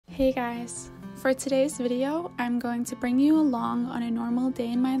Hey guys, for today's video, I'm going to bring you along on a normal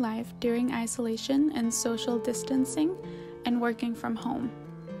day in my life during isolation and social distancing and working from home.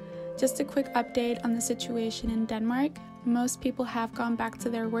 Just a quick update on the situation in Denmark. Most people have gone back to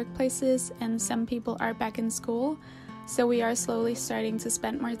their workplaces and some people are back in school, so we are slowly starting to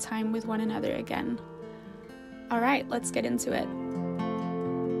spend more time with one another again. Alright, let's get into it.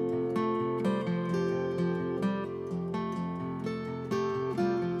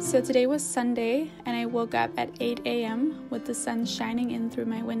 So today was Sunday and I woke up at 8 a.m. with the sun shining in through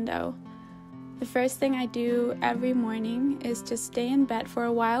my window. The first thing I do every morning is just stay in bed for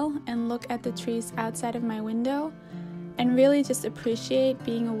a while and look at the trees outside of my window and really just appreciate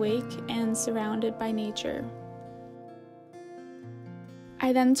being awake and surrounded by nature.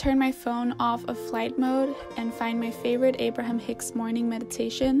 I then turn my phone off of flight mode and find my favorite Abraham Hicks morning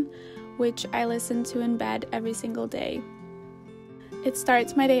meditation, which I listen to in bed every single day. It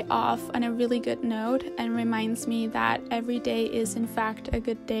starts my day off on a really good note and reminds me that every day is in fact a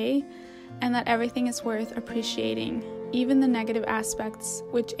good day and that everything is worth appreciating, even the negative aspects,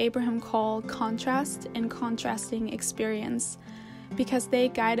 which Abraham called contrast and contrasting experience, because they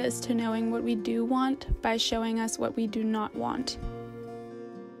guide us to knowing what we do want by showing us what we do not want.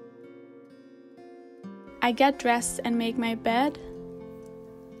 I get dressed and make my bed,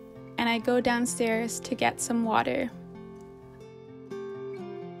 and I go downstairs to get some water.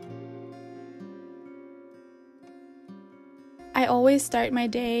 I always start my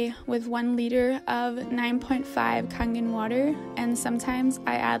day with 1 liter of 9.5 Kangen water, and sometimes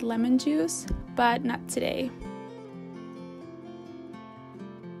I add lemon juice, but not today.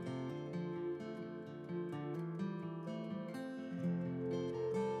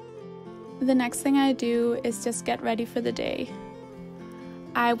 The next thing I do is just get ready for the day.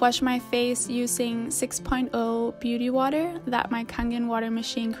 I wash my face using 6.0 beauty water that my Kangen water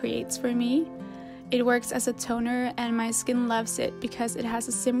machine creates for me. It works as a toner and my skin loves it because it has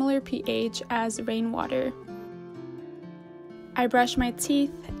a similar pH as rainwater. I brush my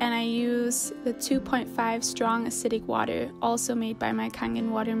teeth and I use the 2.5 strong acidic water, also made by my Kangen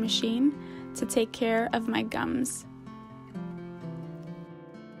water machine, to take care of my gums.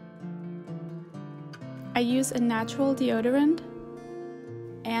 I use a natural deodorant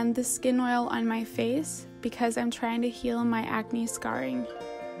and the skin oil on my face because I'm trying to heal my acne scarring.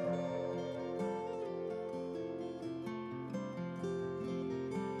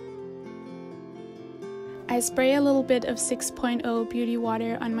 I spray a little bit of 6.0 beauty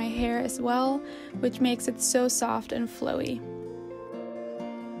water on my hair as well, which makes it so soft and flowy.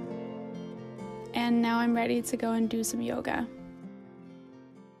 And now I'm ready to go and do some yoga.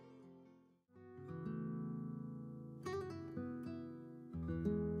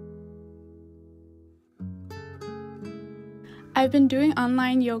 I've been doing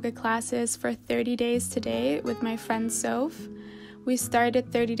online yoga classes for 30 days today with my friend Soph. We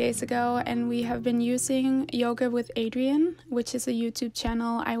started 30 days ago and we have been using Yoga with Adrian, which is a YouTube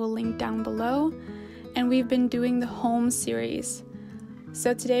channel I will link down below, and we've been doing the home series.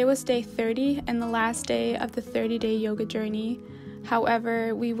 So today was day 30 and the last day of the 30-day yoga journey.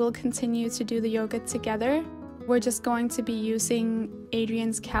 However, we will continue to do the yoga together. We're just going to be using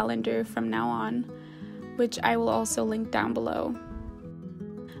Adrian's calendar from now on, which I will also link down below.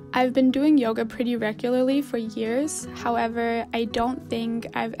 I've been doing yoga pretty regularly for years, however, I don't think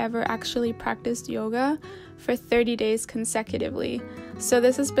I've ever actually practiced yoga for 30 days consecutively. So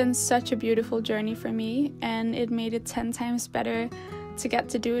this has been such a beautiful journey for me, and it made it 10 times better to get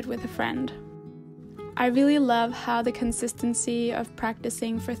to do it with a friend. I really love how the consistency of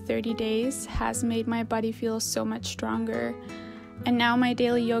practicing for 30 days has made my body feel so much stronger. And now my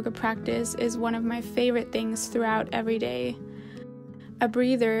daily yoga practice is one of my favorite things throughout every day. A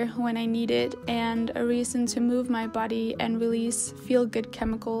breather when I need it, and a reason to move my body and release feel-good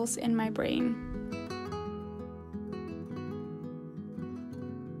chemicals in my brain.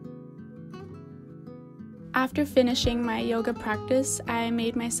 After finishing my yoga practice, I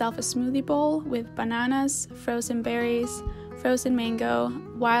made myself a smoothie bowl with bananas, frozen berries, frozen mango,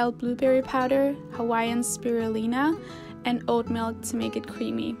 wild blueberry powder, Hawaiian spirulina, and oat milk to make it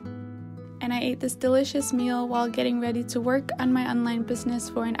creamy. And I ate this delicious meal while getting ready to work on my online business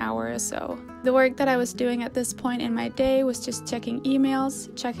for an hour or so. The work that I was doing at this point in my day was just checking emails,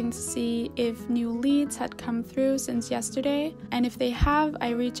 checking to see if new leads had come through since yesterday, and if they have,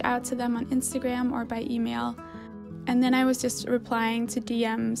 I reach out to them on Instagram or by email. And then I was just replying to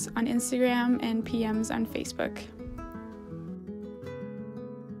DMs on Instagram and PMs on Facebook.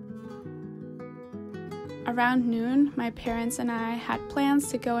 Around noon, my parents and I had plans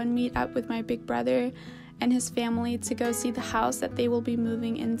to go and meet up with my big brother and his family to go see the house that they will be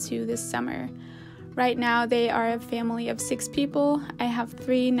moving into this summer. Right now, they are a family of 6 people. I have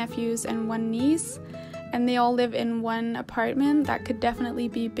 3 nephews and 1 niece, and they all live in one apartment that could definitely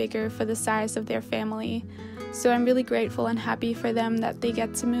be bigger for the size of their family. So I'm really grateful and happy for them that they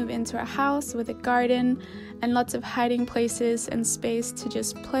get to move into a house with a garden and lots of hiding places and space to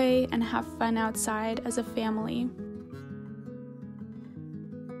just play and have fun outside as a family.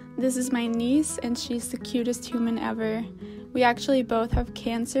 This is my niece, and she's the cutest human ever. We actually both have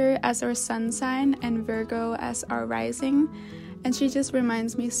Cancer as our sun sign and Virgo as our rising, and she just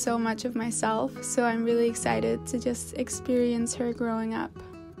reminds me so much of myself, so I'm really excited to just experience her growing up.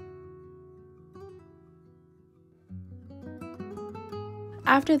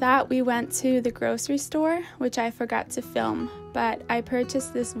 After that, we went to the grocery store, which I forgot to film, but I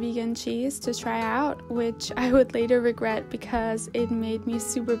purchased this vegan cheese to try out, which I would later regret because it made me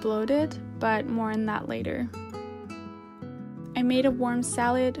super bloated, but more on that later. I made a warm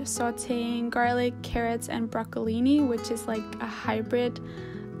salad, sauteing garlic, carrots, and broccolini, which is like a hybrid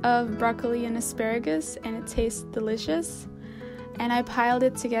of broccoli and asparagus, and it tastes delicious. And I piled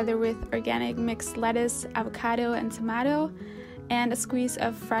it together with organic mixed lettuce, avocado, and tomato, and a squeeze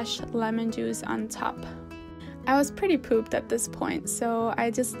of fresh lemon juice on top. I was pretty pooped at this point, so I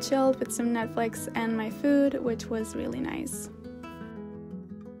just chilled with some Netflix and my food, which was really nice.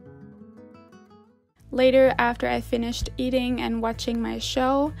 Later, after I finished eating and watching my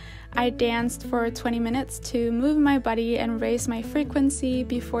show, I danced for 20 minutes to move my body and raise my frequency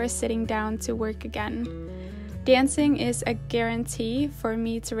before sitting down to work again. Dancing is a guarantee for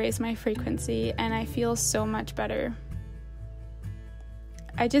me to raise my frequency, and I feel so much better.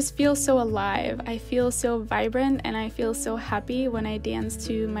 I just feel so alive, I feel so vibrant, and I feel so happy when I dance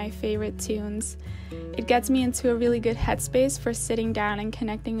to my favorite tunes. It gets me into a really good headspace for sitting down and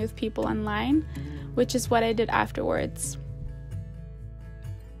connecting with people online, which is what I did afterwards.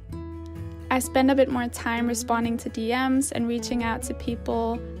 I spent a bit more time responding to DMs and reaching out to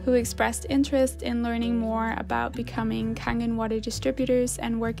people who expressed interest in learning more about becoming Kangen water distributors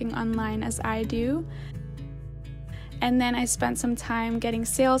and working online as I do. And then I spent some time getting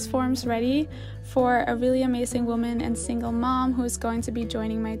sales forms ready for a really amazing woman and single mom who is going to be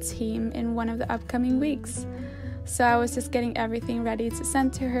joining my team in one of the upcoming weeks. So I was just getting everything ready to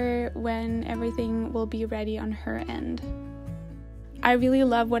send to her when everything will be ready on her end. I really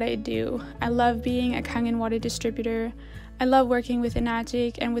love what I do. I love being a Kangen water distributor. I love working with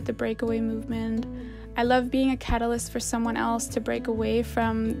Enagic and with the breakaway movement. I love being a catalyst for someone else to break away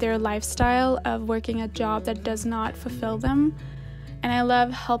from their lifestyle of working a job that does not fulfill them. And I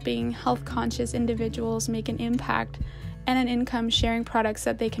love helping health-conscious individuals make an impact and an income sharing products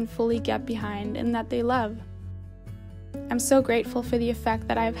that they can fully get behind and that they love. I'm so grateful for the effect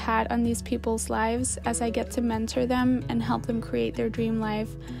that I've had on these people's lives as I get to mentor them and help them create their dream life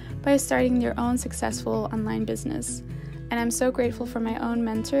by starting their own successful online business. And I'm so grateful for my own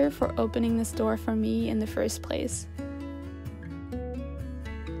mentor for opening this door for me in the first place.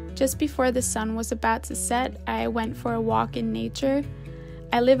 Just before the sun was about to set, I went for a walk in nature.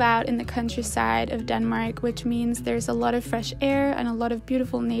 I live out in the countryside of Denmark, which means there's a lot of fresh air and a lot of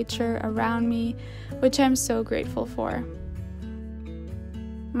beautiful nature around me, which I'm so grateful for.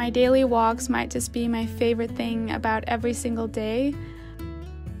 My daily walks might just be my favorite thing about every single day.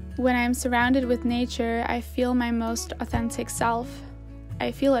 When I'm surrounded with nature, I feel my most authentic self.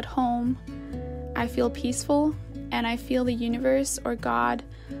 I feel at home, I feel peaceful, and I feel the universe or God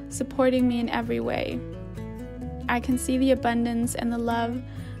supporting me in every way. I can see the abundance and the love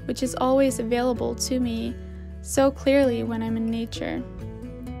which is always available to me so clearly when I'm in nature.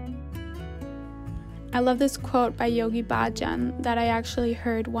 I love this quote by Yogi Bhajan that I actually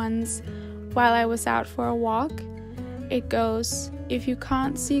heard once while I was out for a walk. It goes, "If you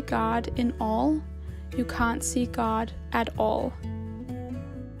can't see God in all, you can't see God at all."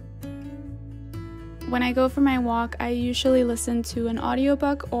 When I go for my walk, I usually listen to an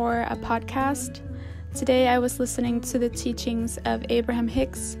audiobook or a podcast. Today I was listening to the teachings of Abraham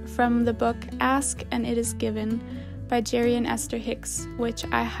Hicks from the book Ask and It Is Given by Jerry and Esther Hicks, which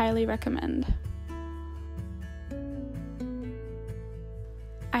I highly recommend.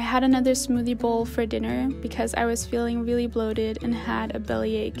 I had another smoothie bowl for dinner because I was feeling really bloated and had a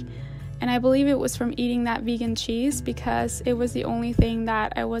bellyache. And I believe it was from eating that vegan cheese because it was the only thing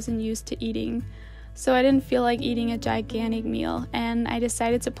that I wasn't used to eating. So I didn't feel like eating a gigantic meal, and I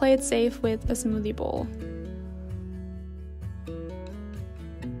decided to play it safe with a smoothie bowl.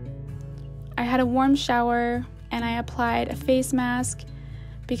 I had a warm shower and I applied a face mask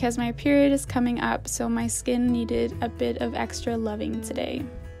because my period is coming up, so my skin needed a bit of extra loving today.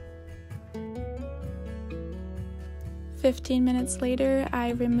 15 minutes later,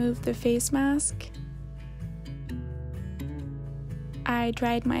 I removed the face mask. I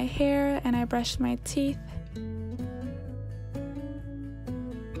dried my hair and I brushed my teeth.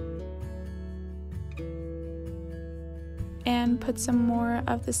 And put some more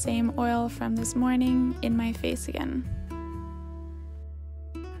of the same oil from this morning in my face again.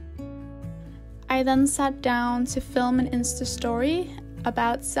 I then sat down to film an Insta story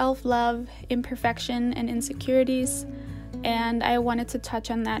about self-love, imperfection, and insecurities, and I wanted to touch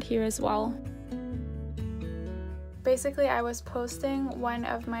on that here as well. Basically, I was posting one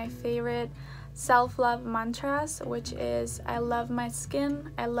of my favorite self-love mantras, which is, I love my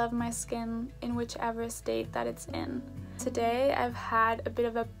skin in whichever state that it's in. Today, I've had a bit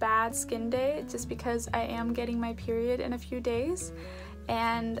of a bad skin day just because I am getting my period in a few days.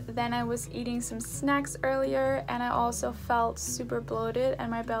 And then I was eating some snacks earlier, and I also felt super bloated,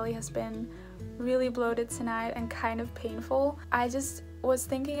 and my belly has been really bloated tonight and kind of painful. I just was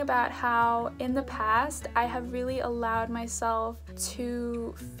thinking about how in the past I have really allowed myself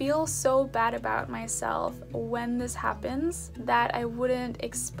to feel so bad about myself when this happens that I wouldn't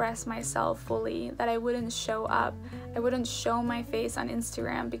express myself fully, that I wouldn't show up. I wouldn't show my face on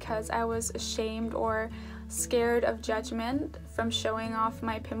Instagram because I was ashamed or scared of judgment from showing off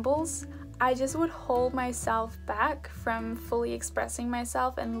my pimples. I just would hold myself back from fully expressing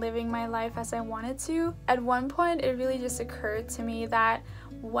myself and living my life as I wanted to. At one point, it really just occurred to me that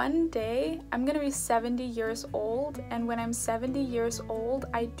one day I'm gonna be 70 years old, and when I'm 70 years old,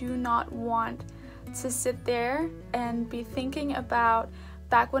 I do not want to sit there and be thinking about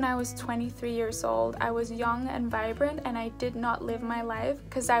back when I was 23 years old. I was young and vibrant, and I did not live my life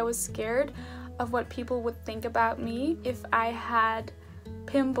because I was scared of what people would think about me if I had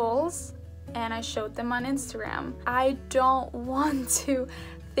pimples and I showed them on Instagram. I don't want to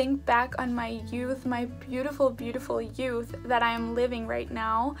think back on my youth, my beautiful, beautiful youth that I am living right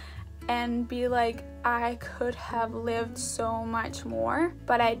now, and be like, I could have lived so much more,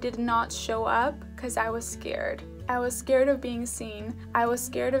 but I did not show up because I was scared. I was scared of being seen. I was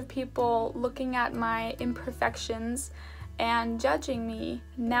scared of people looking at my imperfections and judging me.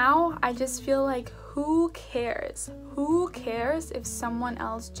 Now I just feel like, who cares? Who cares if someone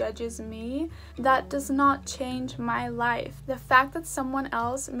else judges me? That does not change my life. The fact that someone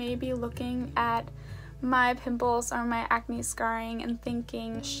else may be looking at my pimples or my acne scarring and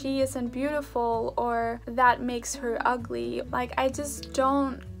thinking she isn't beautiful or that makes her ugly, like I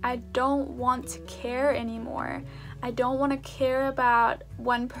don't want to care anymore. I don't want to care about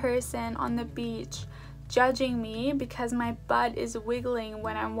one person on the beach judging me because my butt is wiggling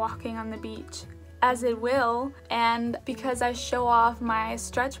when I'm walking on the beach, as it will, and because I show off my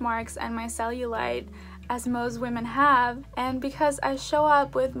stretch marks and my cellulite, as most women have, and because I show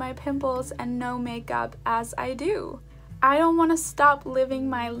up with my pimples and no makeup as I do. I don't want to stop living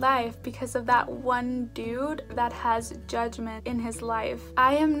my life because of that one dude that has judgment in his life.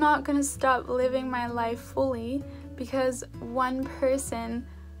 I am not gonna stop living my life fully because one person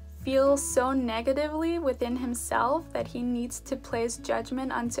feels so negatively within himself that he needs to place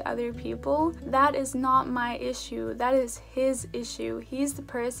judgment onto other people. That is not my issue. That is his issue. He's the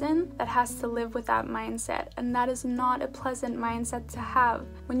person that has to live with that mindset, and that is not a pleasant mindset to have.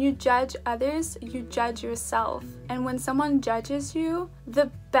 When you judge others, you judge yourself. And when someone judges you,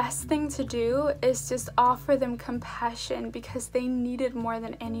 the best thing to do is just offer them compassion because they need it more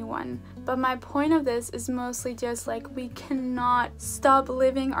than anyone. But my point of this is mostly just like, we cannot stop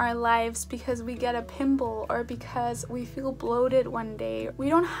living our lives because we get a pimple or because we feel bloated one day. We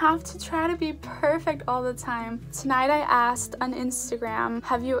don't have to try to be perfect all the time. Tonight I asked on Instagram,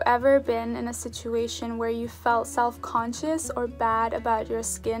 have you ever been in a situation where you felt self-conscious or bad about your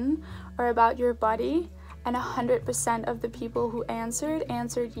skin or about your body? And 100% of the people who answered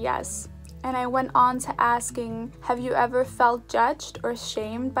yes. And I went on to asking, have you ever felt judged or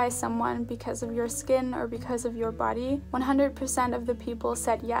shamed by someone because of your skin or because of your body? 100% of the people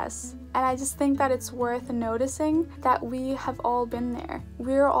said yes. And I just think that it's worth noticing that we have all been there.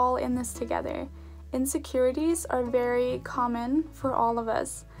 We're all in this together. Insecurities are very common for all of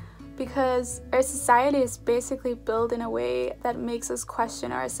us, because our society is basically built in a way that makes us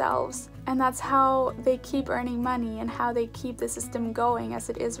question ourselves. And that's how they keep earning money and how they keep the system going as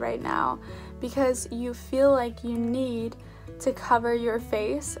it is right now, because you feel like you need to cover your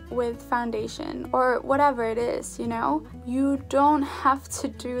face with foundation or whatever it is, you know? You don't have to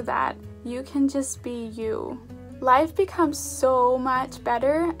do that. You can just be you. Life becomes so much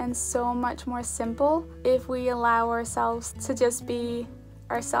better and so much more simple if we allow ourselves to just be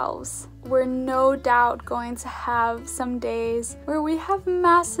ourselves. We're no doubt going to have some days where we have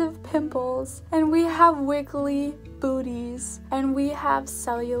massive pimples and we have wiggly booties, and we have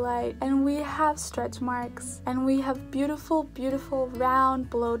cellulite, and we have stretch marks, and we have beautiful, beautiful round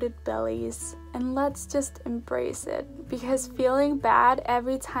bloated bellies. And let's just embrace it, because feeling bad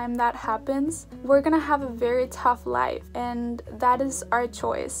every time that happens, we're gonna have a very tough life, and that is our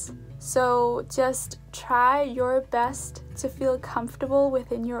choice. So just try your best to feel comfortable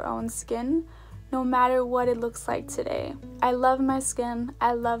within your own skin, no matter what it looks like today. I love my skin.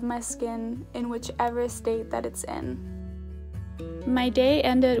 I love my skin in whichever state that it's in. My day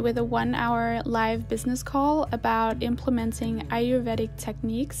ended with a 1-hour live business call about implementing Ayurvedic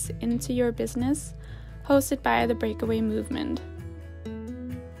techniques into your business, hosted by the Breakaway Movement.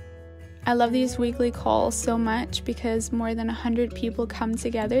 I love these weekly calls so much because more than 100 people come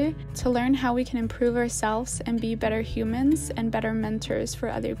together to learn how we can improve ourselves and be better humans and better mentors for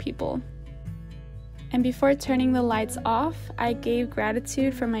other people. And before turning the lights off, I gave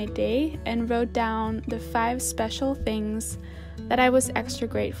gratitude for my day and wrote down the 5 special things that I was extra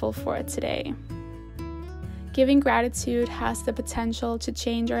grateful for today. Giving gratitude has the potential to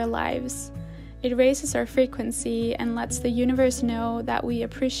change our lives. It raises our frequency and lets the universe know that we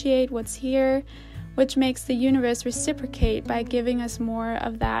appreciate what's here, which makes the universe reciprocate by giving us more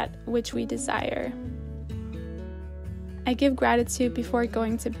of that which we desire. I give gratitude before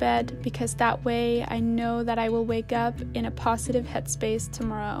going to bed because that way I know that I will wake up in a positive headspace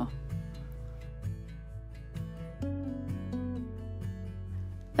tomorrow.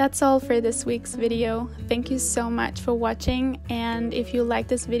 That's all for this week's video. Thank you so much for watching, and if you like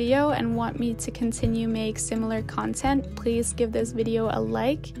this video and want me to continue make similar content, please give this video a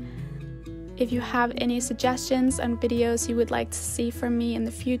like. If you have any suggestions on videos you would like to see from me in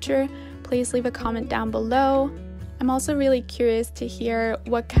the future, please leave a comment down below. I'm also really curious to hear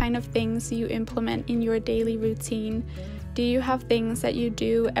what kind of things you implement in your daily routine. Do you have things that you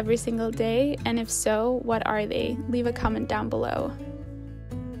do every single day? And if so, what are they? Leave a comment down below.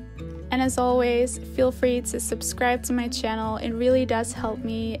 And as always, feel free to subscribe to my channel. It really does help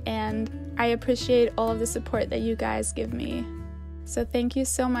me, and I appreciate all of the support that you guys give me. So thank you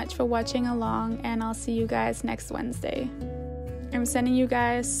so much for watching along, and I'll see you guys next Wednesday. I'm sending you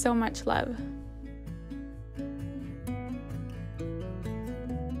guys so much love.